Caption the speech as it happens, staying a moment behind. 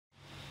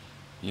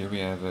Here we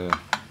have a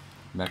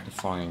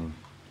magnifying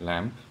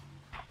lamp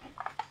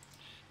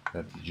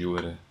that the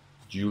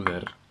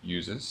jeweler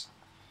uses.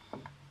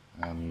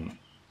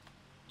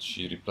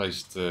 She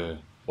replaced the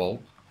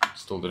bulb,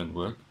 still didn't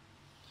work.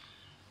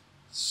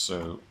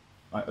 So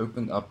I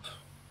opened up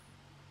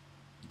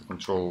the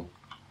control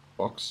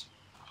box,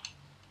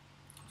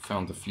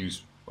 found the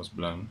fuse was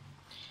blown.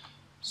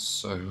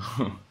 So,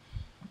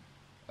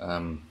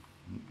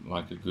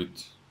 like a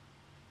good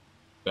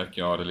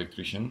backyard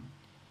electrician,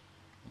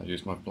 I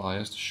used my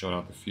pliers to short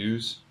out the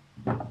fuse,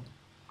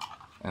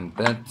 and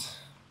that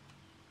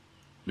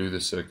blew the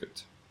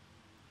circuit.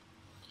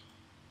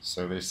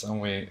 So there's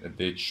somewhere a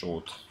dead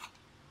short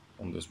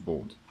on this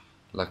board.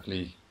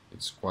 Luckily,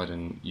 it's quite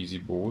an easy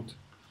board,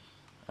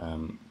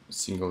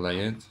 single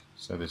layered,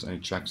 so there's only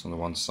tracks on the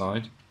one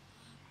side.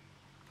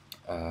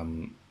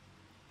 When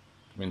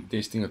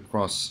testing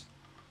across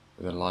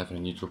where the live and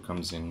the neutral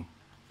comes in,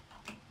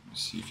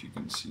 see if you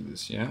can see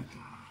this here.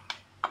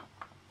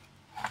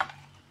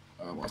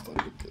 Whilst I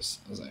look at this,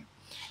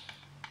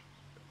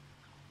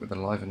 where the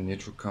live and the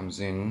neutral comes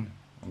in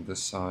on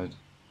this side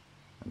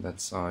and that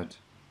side,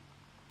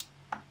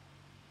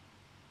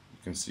 you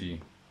can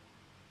see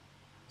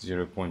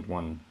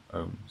 0.1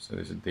 ohm, so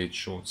there's a dead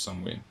short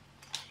somewhere.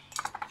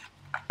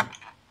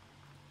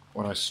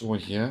 What I saw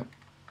here,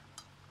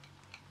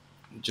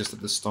 just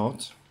at the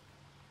start,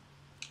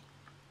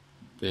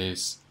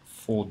 there's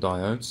 4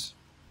 diodes,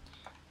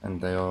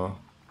 and they are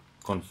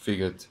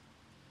configured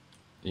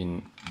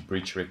in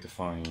bridge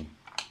rectifying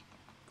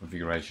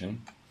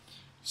configuration.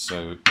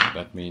 So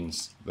that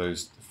means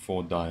those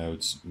 4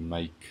 diodes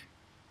make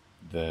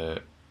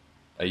the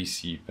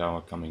AC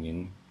power coming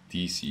in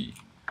DC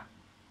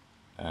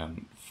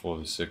for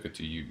the circuit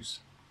to use.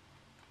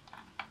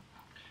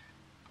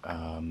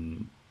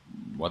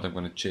 What I'm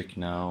going to check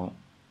now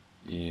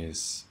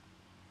is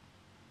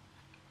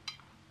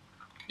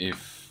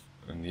if,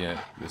 and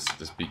yeah,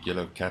 this big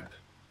yellow cap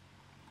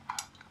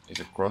is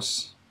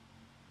across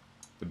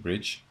the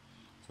bridge,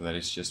 so that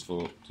is just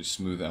to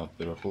smooth out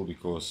the ripple,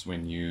 because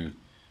when you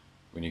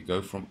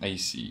go from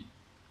AC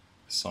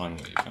sine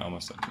wave, how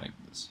must I make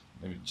this?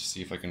 Let me just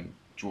see if I can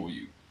draw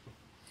you.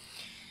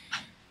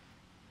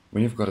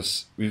 When you've got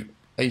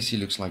AC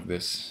looks like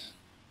this,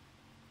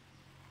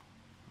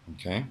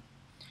 okay,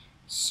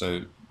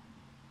 so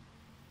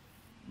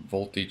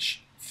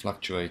voltage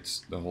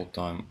fluctuates the whole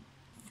time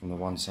from the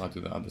one side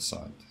to the other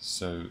side.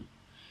 So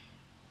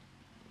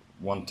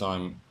one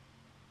time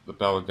the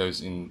power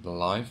goes in the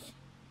live,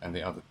 and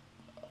the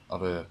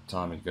other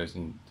time it goes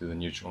into the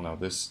neutral. Now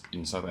this,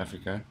 in South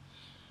Africa,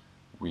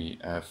 we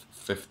have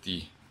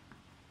 50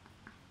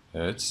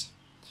 Hertz.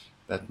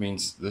 That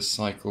means this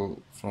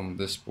cycle from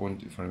this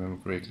point, if I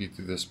remember correctly,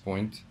 to this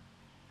point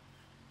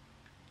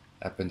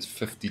happens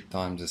 50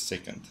 times a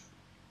second.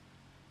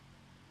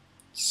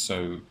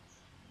 So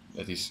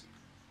that is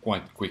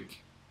quite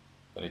quick,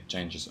 but it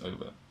changes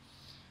over.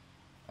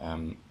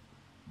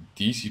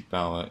 DC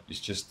power is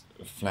just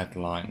a flat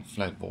line,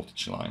 flat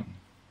voltage line.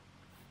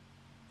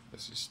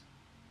 This is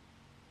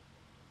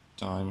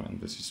time and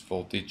this is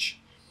voltage.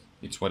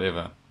 It's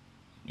whatever.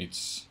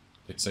 It's,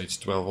 let's say it's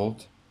 12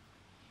 volt.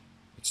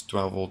 It's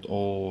 12 volt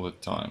all the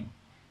time.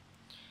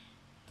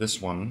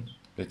 This one,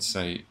 let's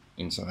say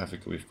in South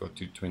Africa we've got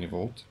 220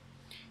 volt.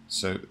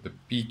 So the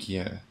peak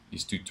here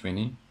is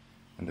 220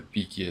 and the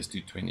peak here is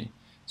 220.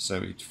 So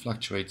it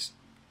fluctuates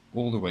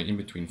all the way in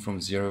between.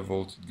 From 0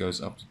 volt it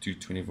goes up to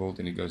 220 volt,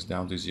 and it goes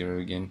down to 0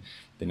 again.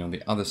 Then on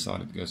the other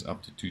side it goes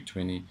up to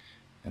 220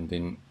 and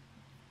then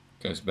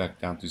goes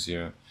back down to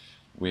 0,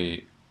 where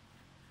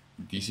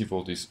DC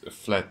volt is a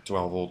flat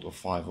 12 volt or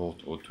 5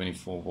 volt or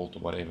 24 volt or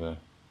whatever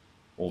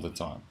all the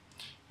time.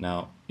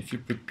 Now if you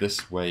put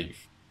this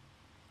wave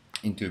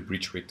into a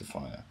bridge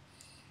rectifier,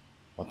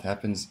 what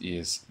happens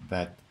is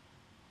that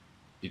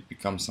it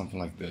becomes something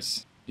like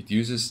this. It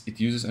uses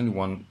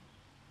only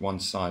one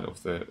side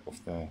of the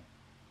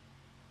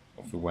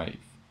wave,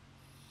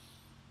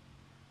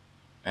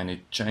 and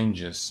it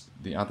changes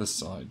the other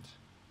side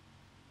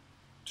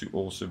to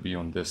also be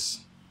on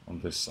this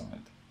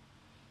side.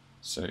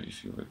 So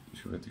if you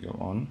were to go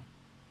on,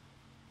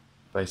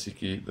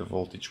 basically the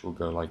voltage will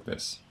go like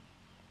this.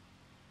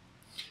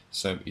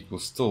 So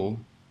it's still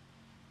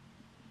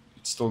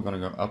going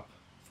to go up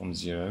from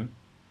 0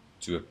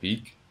 to a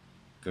peak,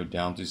 go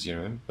down to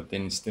 0, but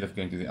then instead of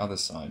going to the other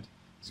side,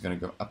 it's going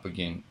to go up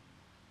again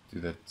to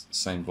that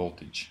same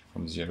voltage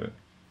from 0,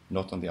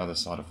 not on the other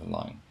side of the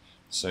line.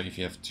 So if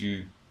you have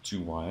two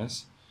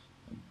wires,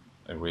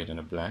 a red and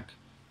a black,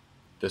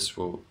 this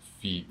will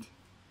feed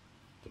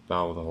the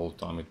power the whole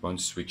time. It won't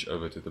switch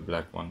over to the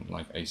black one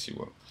like AC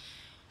will.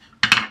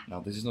 Now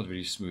this is not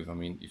very smooth. I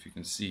mean, if you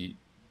can see,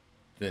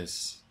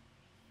 this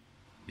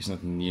is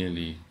not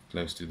nearly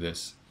close to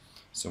this.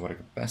 So what a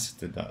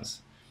capacitor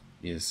does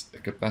is a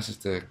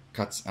capacitor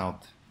cuts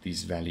out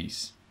these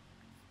valleys.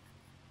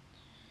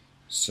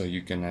 So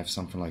you can have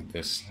something like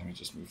this. Let me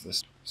just move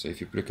this. So if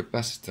you put a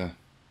capacitor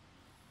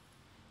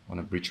on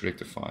a bridge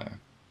rectifier,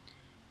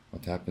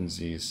 what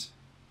happens is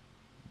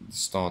the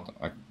start,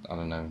 I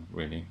don't know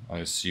really. I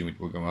assume it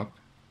will go up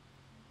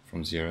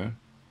from 0,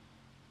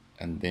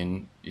 and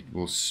then it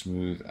will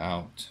smooth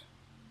out.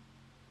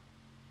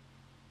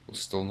 It will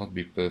still not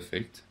be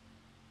perfect,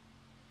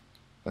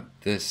 but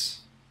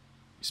this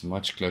is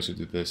much closer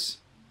to this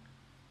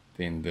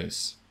than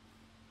this.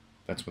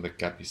 That's what the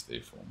cap is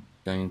there for. I'm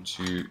going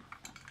to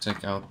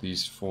take out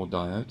these 4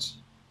 diodes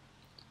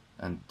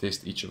and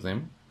test each of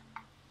them,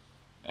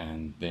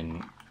 and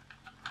then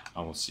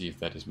I will see if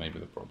that is maybe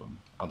the problem.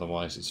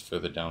 Otherwise it's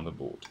further down the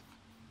board.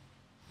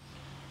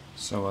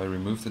 So I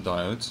remove the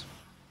diodes.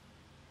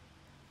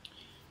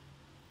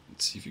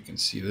 Let's see if you can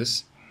see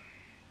this.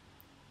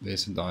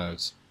 There's the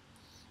diodes.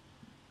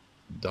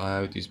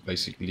 Diode is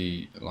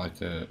basically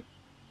like a,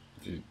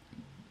 if you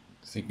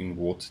think in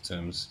water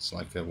terms, it's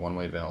like a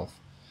one-way valve.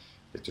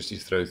 Electricity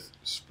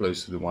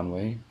flows through the one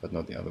way, but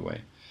not the other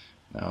way.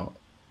 Now,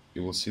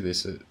 you will see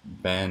there's a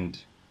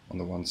band on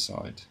the one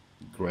side,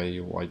 gray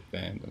or white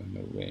band, I don't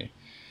know where.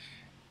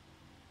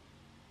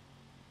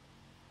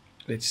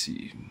 Let's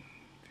see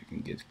if you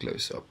can get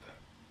close up.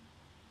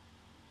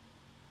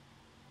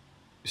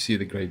 You see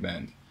the gray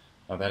band.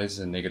 Now that is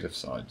the negative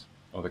side,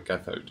 or the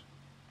cathode.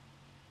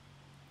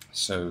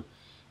 So,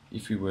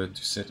 if we were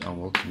to set our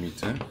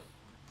multimeter,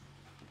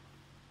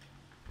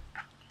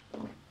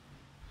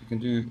 you can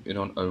do it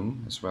on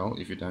ohm as well.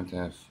 If you don't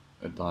have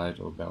a diode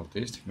or bell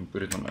test, you can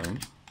put it on ohm.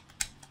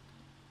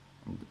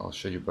 And I'll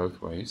show you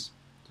both ways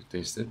to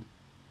test it.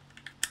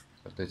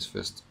 But let's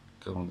first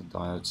go on the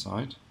diode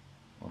side,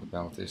 or the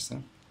bell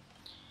tester.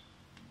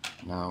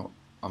 Now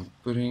I'm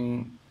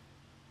putting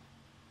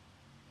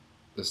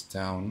this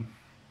down.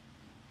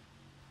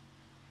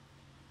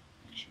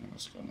 Actually, I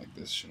must go like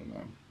this, shouldn't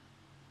I?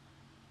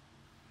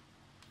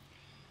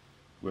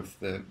 With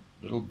the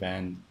little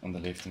band on the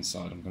left hand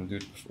side. I'm going to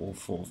do it with all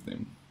 4 of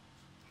them.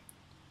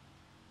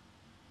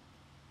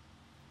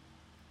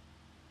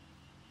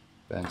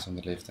 Bands on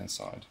the left hand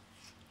side.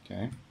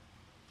 Okay.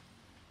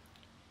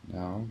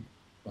 Now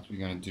what we're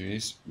going to do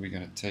is we're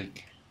going to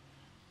take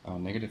our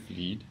negative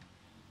lead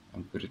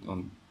and put it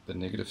on the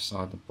negative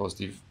side, the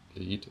positive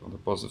lead on the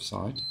positive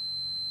side,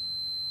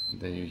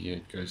 and there you hear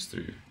it goes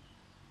through.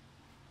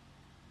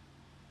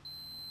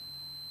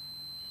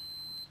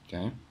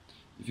 Okay.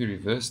 If you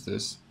reverse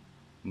this,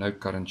 no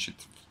current should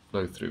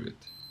flow through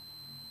it,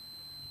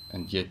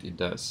 and yet it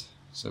does.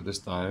 So this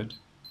diode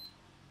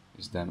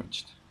is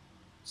damaged.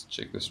 Let's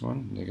check this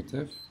one.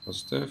 Negative,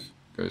 positive,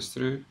 goes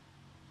through,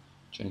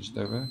 change it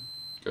over,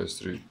 goes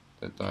through.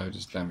 That diode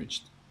is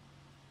damaged.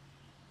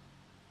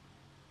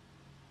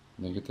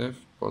 Negative,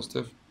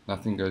 positive,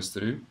 nothing goes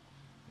through.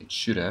 It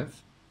should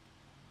have.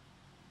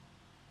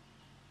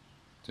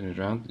 Turn it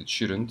around, it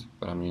shouldn't,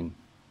 but I mean,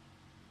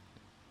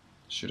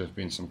 should have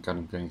been some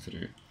current going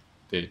through.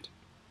 Dead.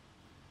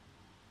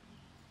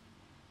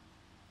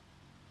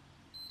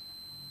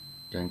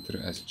 Going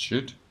through as it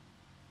should.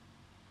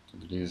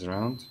 Turn the leads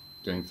around,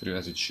 going through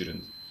as it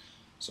shouldn't.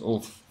 So all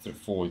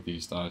 4 of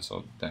these diodes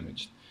are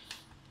damaged.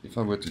 If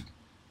I were to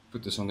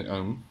put this on the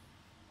ohm,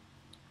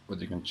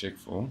 what you can check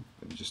for,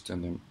 let me just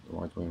turn them the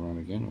right way around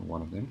again, or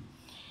one of them.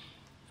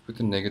 If you put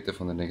the negative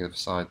on the negative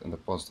side and the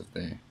positive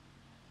there,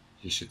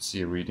 you should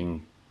see a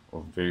reading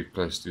of very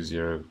close to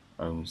 0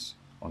 ohms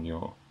on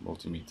your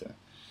multimeter.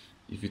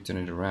 If you turn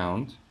it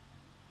around,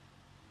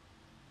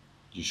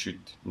 you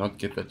should not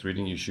get that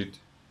reading, you should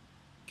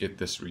get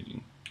this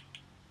reading,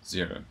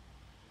 0,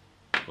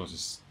 because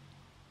it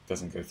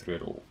doesn't go through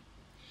at all.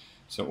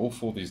 So all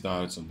 4 of these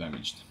diodes are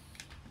damaged.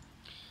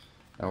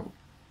 Now,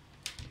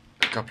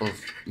 a couple of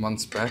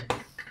months back,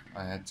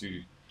 I had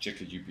to check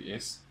the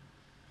UPS,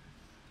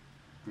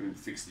 couldn't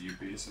fix the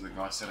UPS, so the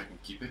guy said I can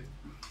keep it.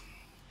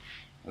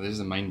 Now, this is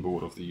the main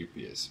board of the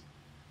UPS.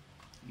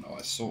 Now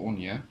I saw on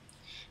here,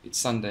 it's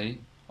Sunday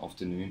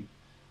afternoon,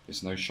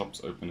 there's no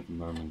shops open at the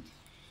moment,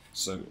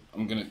 so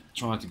I'm going to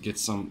try to get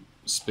some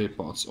spare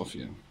parts off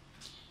here.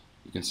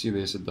 You can see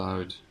there's a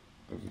diode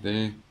over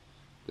there,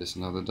 there's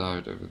another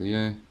diode over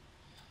there,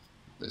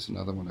 there's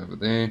another one over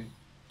there.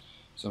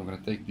 So I'm going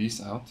to take these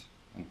out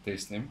and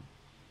test them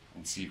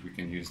and see if we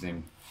can use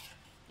them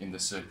in the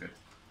circuit.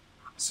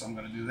 So I'm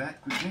going to do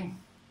that quickly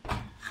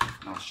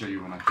and I'll show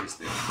you when I test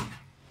them.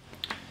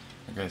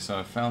 Okay, so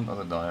I found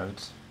other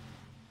diodes.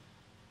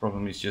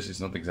 Problem is just it's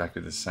not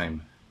exactly the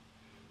same.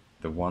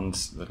 The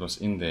ones that was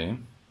in there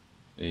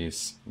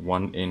is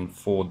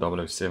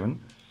 1N4007.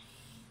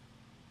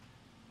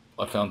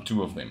 I found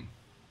 2 of them.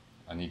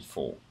 I need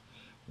 4.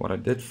 What I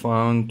did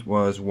find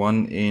was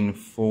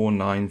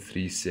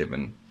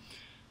 1N4937.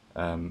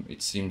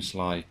 It seems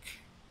like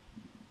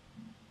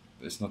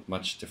there's not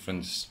much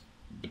difference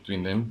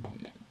between them.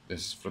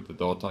 This is for the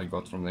data I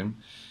got from them.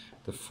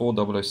 The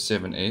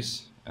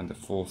 4007S and the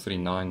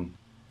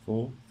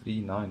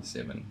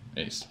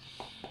 4397S.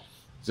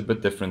 It's a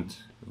bit different.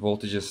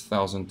 Voltages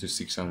 1000 to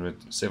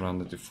 600,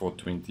 700 to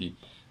 420,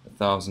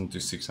 1000 to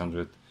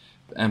 600.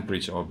 The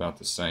amperage are about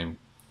the same.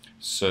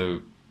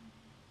 So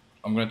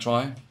I'm going to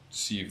try to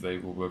see if they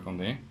will work on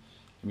there.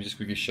 Let me just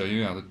quickly show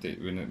you how to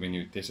when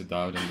you test a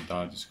diode and the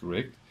diode is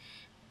correct.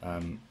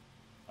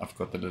 I I've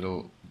got the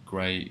little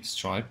grey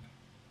stripe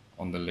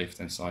on the left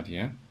hand side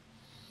here.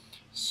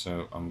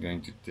 So I'm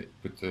going to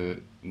put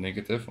the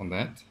negative on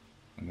that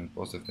and then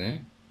positive there.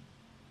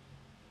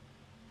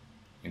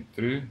 And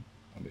through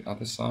on the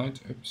other side,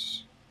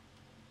 oops.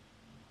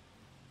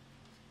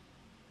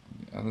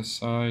 On the other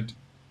side,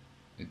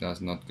 it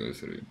does not go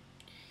through.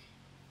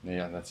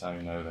 Yeah, that's how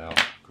you know they are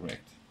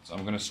correct. So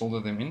I'm going to solder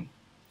them in,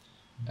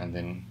 and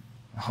then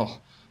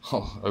I'll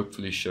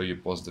hopefully show you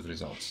positive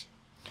results.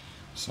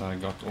 So I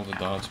got all the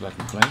diodes back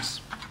in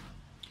place.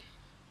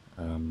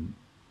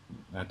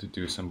 I had to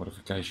do some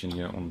modification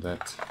here on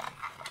that.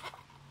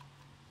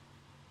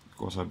 Of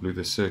course, I blew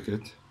the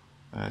circuit.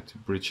 I had to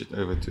bridge it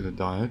over to the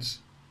diodes.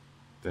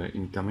 They're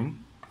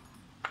incoming.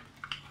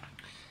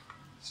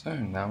 So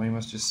now we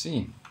must just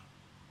see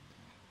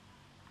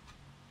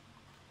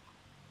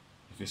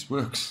if this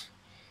works.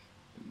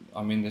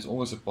 I mean, there's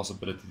always a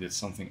possibility that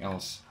something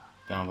else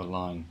down the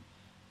line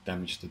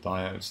damaged the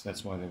diodes.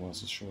 That's why there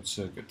was a short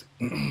circuit.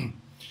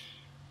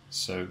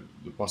 So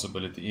the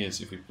possibility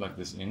is if we plug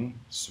this in,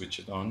 switch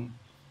it on,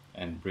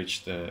 and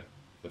bridge the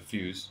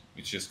fuse,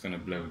 it's just going to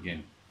blow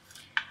again.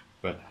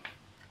 But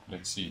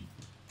let's see.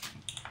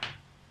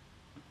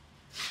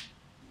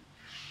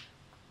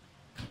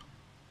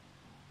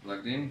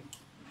 Plugged in.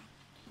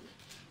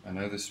 I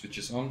know the switch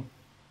is on.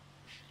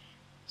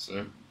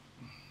 So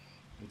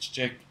let's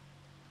check.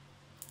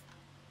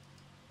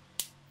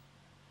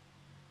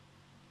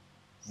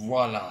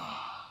 Voila!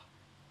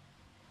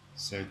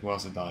 So it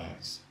was a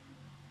diodes.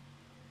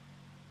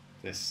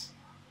 This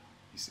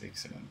is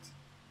excellent.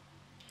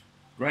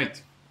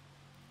 Great.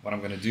 What I'm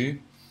going to do,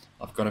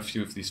 I've got a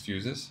few of these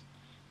fuses.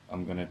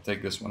 I'm going to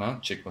take this one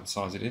out, check what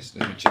size it is.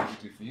 Let me check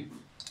it for you.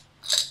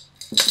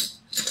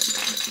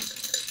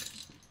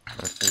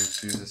 Got a few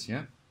fuses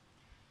here.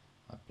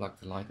 I plug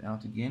the light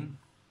out again.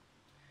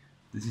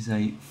 This is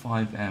a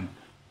 5 amp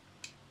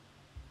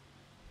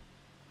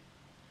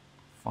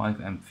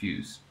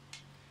fuse.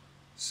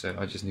 So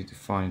I just need to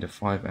find a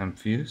 5 amp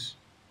fuse,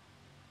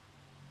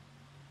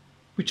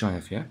 which I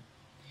have here.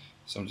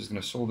 So I'm just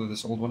going to solder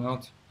this old one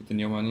out, put the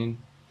new one in,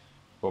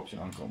 Bob's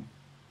your uncle.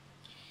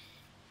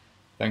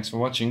 Thanks for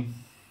watching.